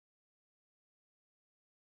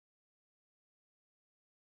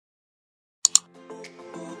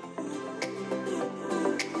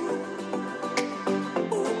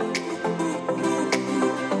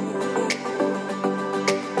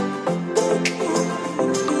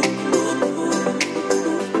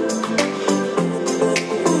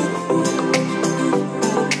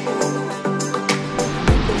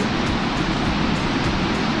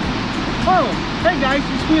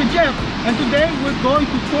going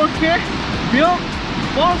to Toquerville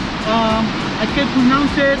Falls. I can't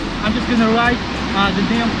pronounce it. I'm just gonna write the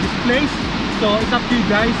name of this place, so it's up to you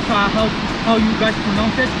guys how you guys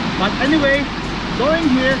pronounce it. But anyway, going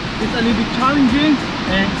here is a little bit challenging,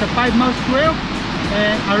 and it's a 5-mile trail,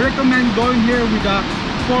 and I recommend going here with a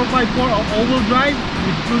 4x4 or all-wheel drive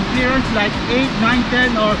with good clearance like 8, 9,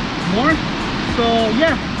 10 or more. So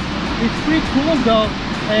yeah, it's pretty cool though,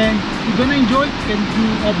 and you're gonna enjoy it. You can do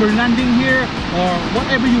overlanding here or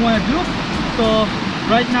whatever you want to do. So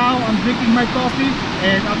right now I'm drinking my coffee,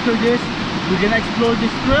 and after this we're gonna explore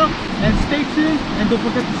this trail. And stay tuned, and don't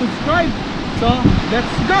forget to subscribe. So let's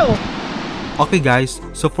go. Okay guys,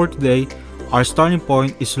 so for today our starting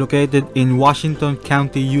point is located in Washington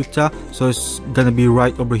County, Utah, so it's gonna be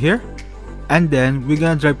right over here. And then we're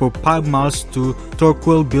gonna drive for 5 miles to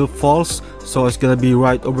Toquerville Falls, so it's gonna be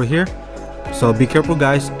right over here. So be careful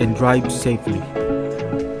guys and drive safely.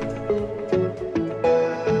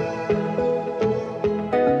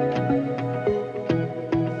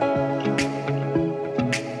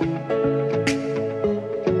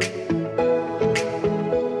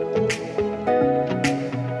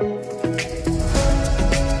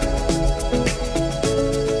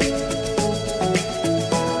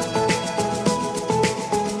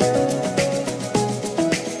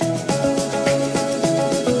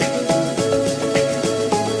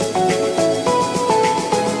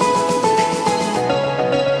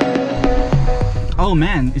 Oh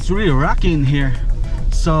man, it's really rocky in here.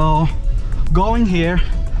 So going here,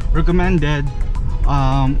 recommended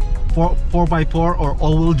 4x4 or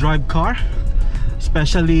all-wheel drive car.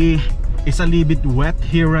 Especially it's a little bit wet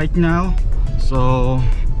here right now, so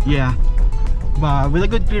yeah, but with a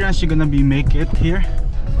good clearance you're gonna make it here.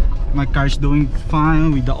 My car is doing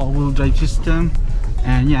fine with the all-wheel drive system,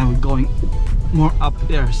 and yeah, we're going more up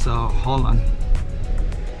there, so hold on.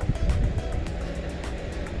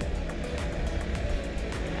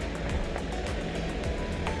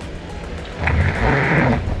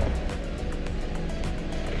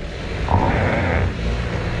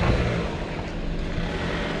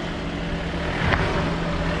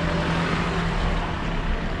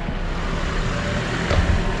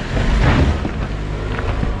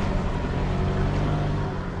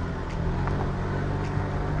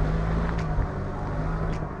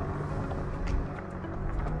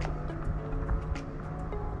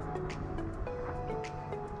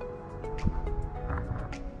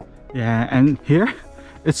 Yeah, and here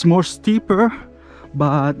it's more steeper,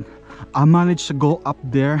 but I managed to go up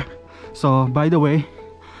there. So by the way,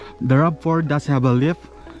 the RAV4 doesn't have a lift,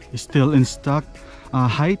 it's still in stock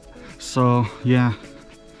height. So yeah,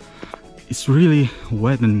 it's really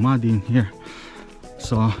wet and muddy in here.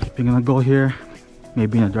 So if you're gonna go here,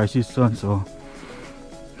 maybe in a dry season, so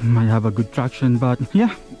might have a good traction. But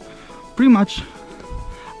yeah, pretty much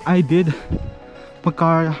I did. My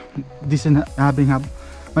car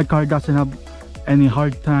my car doesn't have any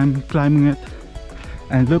hard time climbing it.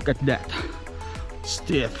 And look at that,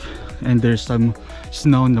 stiff, and there's some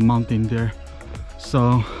snow on the mountain there.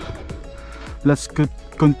 So let's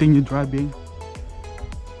continue driving.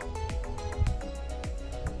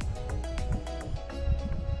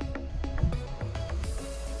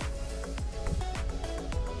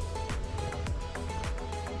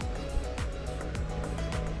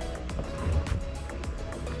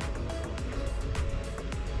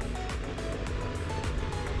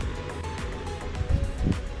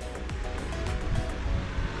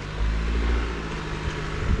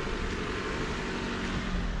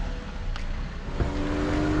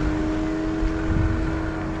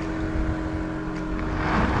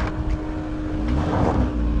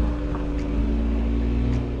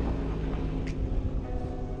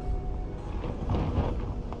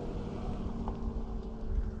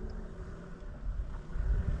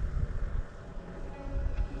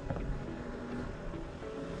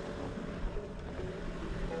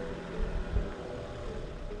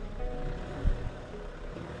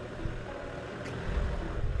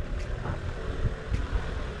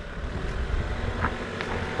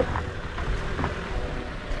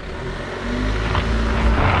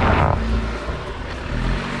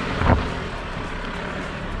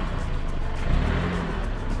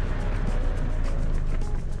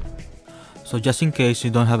 So just in case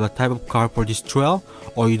you don't have a type of car for this trail,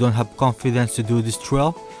 or you don't have confidence to do this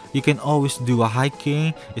trail, you can always do a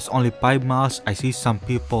hiking. It's only 5 miles. I see some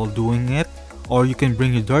people doing it. Or you can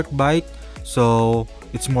bring your dirt bike, so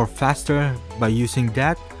it's more faster by using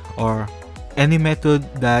that, or any method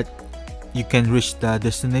that you can reach the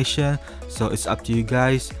destination. So it's up to you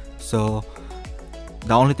guys. So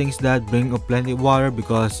the only thing is that bring plenty of water,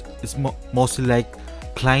 because it's mostly like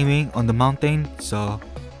climbing on the mountain. So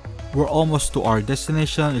we're almost to our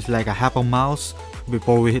destination. It's like a half a mile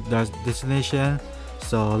before we hit the destination.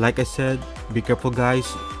 So like I said, be careful guys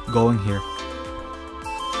going here.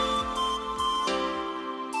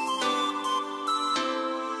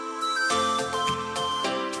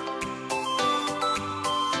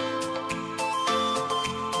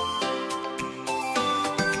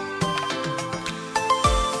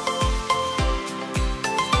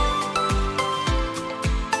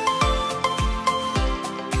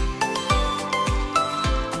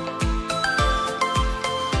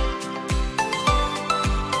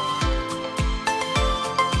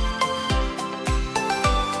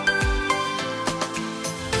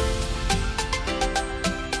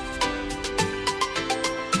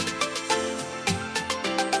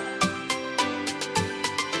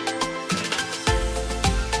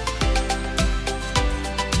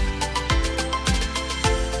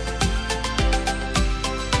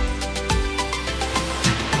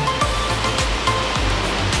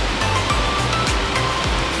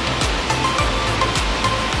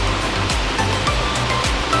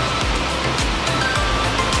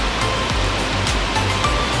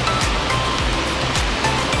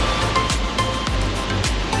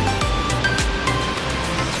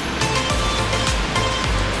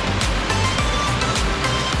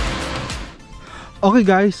 Okay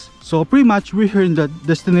guys, so pretty much we're here in the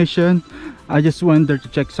destination. I just went there to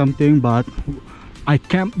check something, but I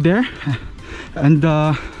camped there and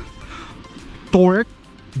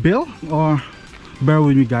Toquerville, or bear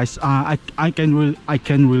with me guys, I can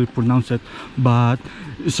really pronounce it, but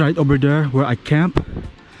it's right over there where I camp.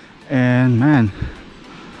 And man,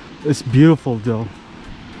 it's beautiful though.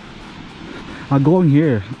 Going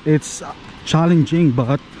here, it's challenging,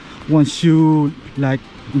 but once you like,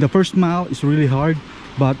 the first mile is really hard,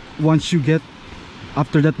 but once you get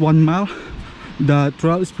after that 1 mile, the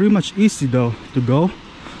trail is pretty much easy though to go.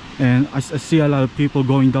 And I see a lot of people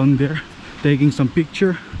going down there taking some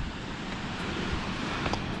picture.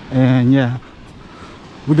 And yeah,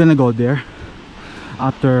 we're gonna go there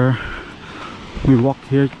after we walk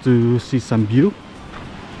here to see some view.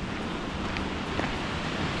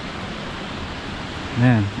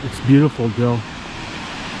 Man, it's beautiful though.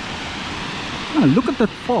 Ah, look at that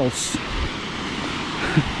falls.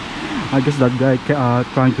 I guess that guy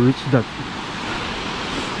trying to reach that.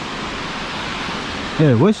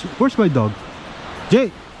 Hey, where's my dog? Jay!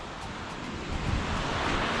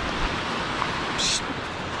 Psst.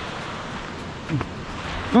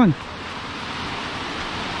 Come on.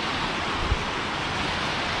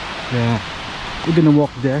 Yeah, we're gonna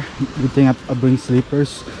walk there. Good thing I bring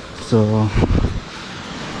slippers, so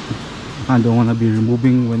I don't wanna be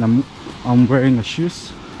removing when I'm wearing a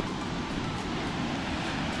shoes.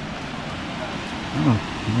 Oh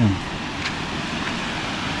man.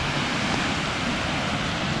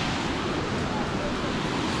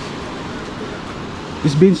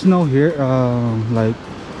 It's been snow here like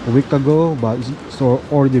a week ago, but it's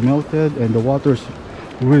already melted and the water's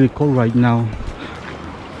really cold right now.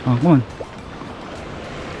 Come on.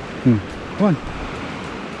 Come on.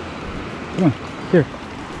 Come on. Here.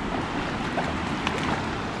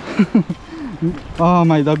 Oh,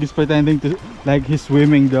 my dog is pretending to like he's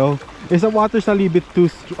swimming though. The water's a little bit too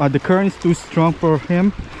the current is too strong for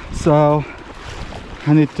him, so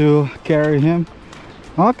I need to carry him.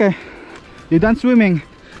 Okay, you done swimming?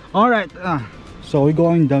 All right. So we're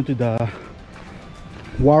going down to the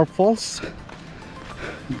waterfalls.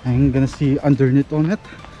 I'm gonna see underneath on it,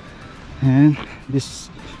 and this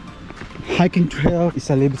hiking trail is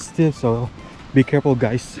a little bit stiff, so be careful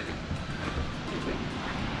guys.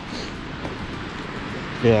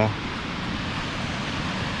 Yeah.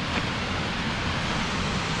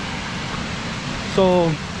 So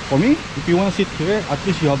for me, if you want to sit here, at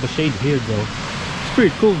least you have the shade here though. It's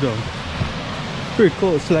pretty cool though. It's pretty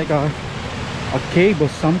cool. It's like a cave or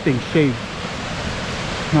something, shade.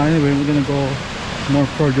 Now anyway, we're gonna go more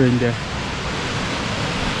further in there.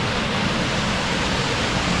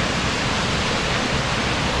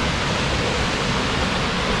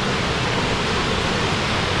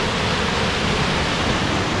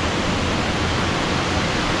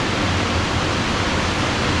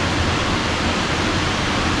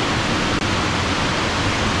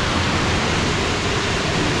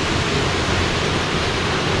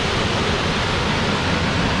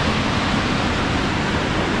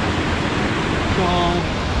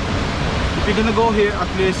 If you're gonna go here,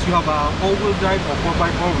 at least you have a all-wheel drive or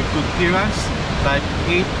 4x4 with good clearance, like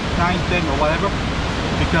 8, 9, 10 or whatever,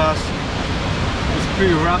 because it's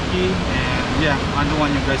pretty rocky, and yeah, I don't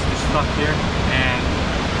want you guys to stuck here. And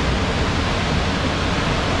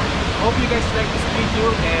hope you guys like this video,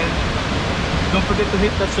 and don't forget to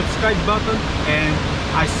hit that subscribe button, and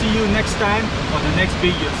I see you next time on the next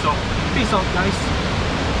video. So peace out guys.